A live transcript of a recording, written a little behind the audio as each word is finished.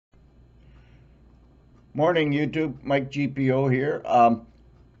Morning, YouTube. Mike GPO here.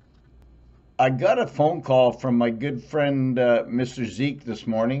 I got a phone call from my good friend Mr. Zeke this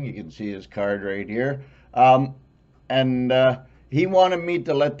morning. You can see his card right here. And he wanted me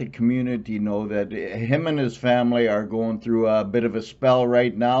to let the community know that him and his family are going through a bit of a spell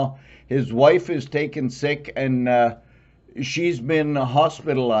right now. His wife is taken sick, and she's been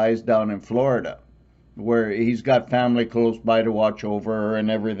hospitalized down in Florida, where he's got family close by to watch over her and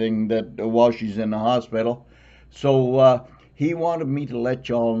everything that while she's in the hospital. So he wanted me to let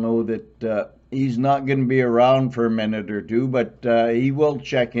y'all know that he's not going to be around for a minute or two, but he will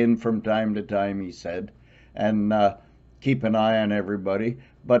check in from time to time, he said, and keep an eye on everybody.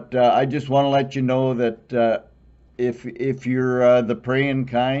 But I just want to let you know that if you're the praying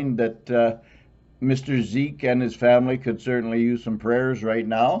kind, that Mr. Zeke and his family could certainly use some prayers right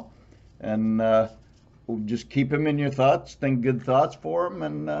now, and just keep him in your thoughts. Think good thoughts for him,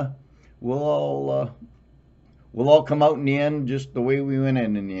 and we'll all we'll all come out in the end just the way we went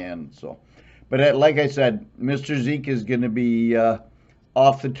in the end. So, but like I said, Mr. Zeke is going to be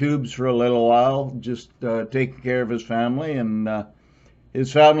off the tubes for a little while, just taking care of his family, and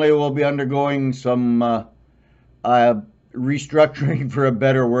his family will be undergoing some restructuring, for a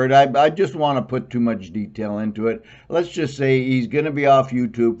better word. I just want to put too much detail into it. Let's just say he's going to be off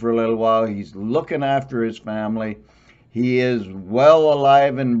YouTube for a little while. He's looking after his family. He is well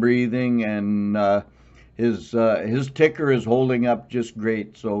alive and breathing, and his ticker is holding up just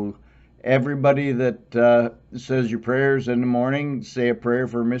great. So everybody that says your prayers in the morning, say a prayer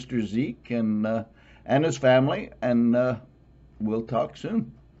for Mr. Zeke and his family, and we'll talk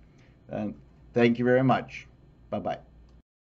soon. And thank you very much. Bye-bye.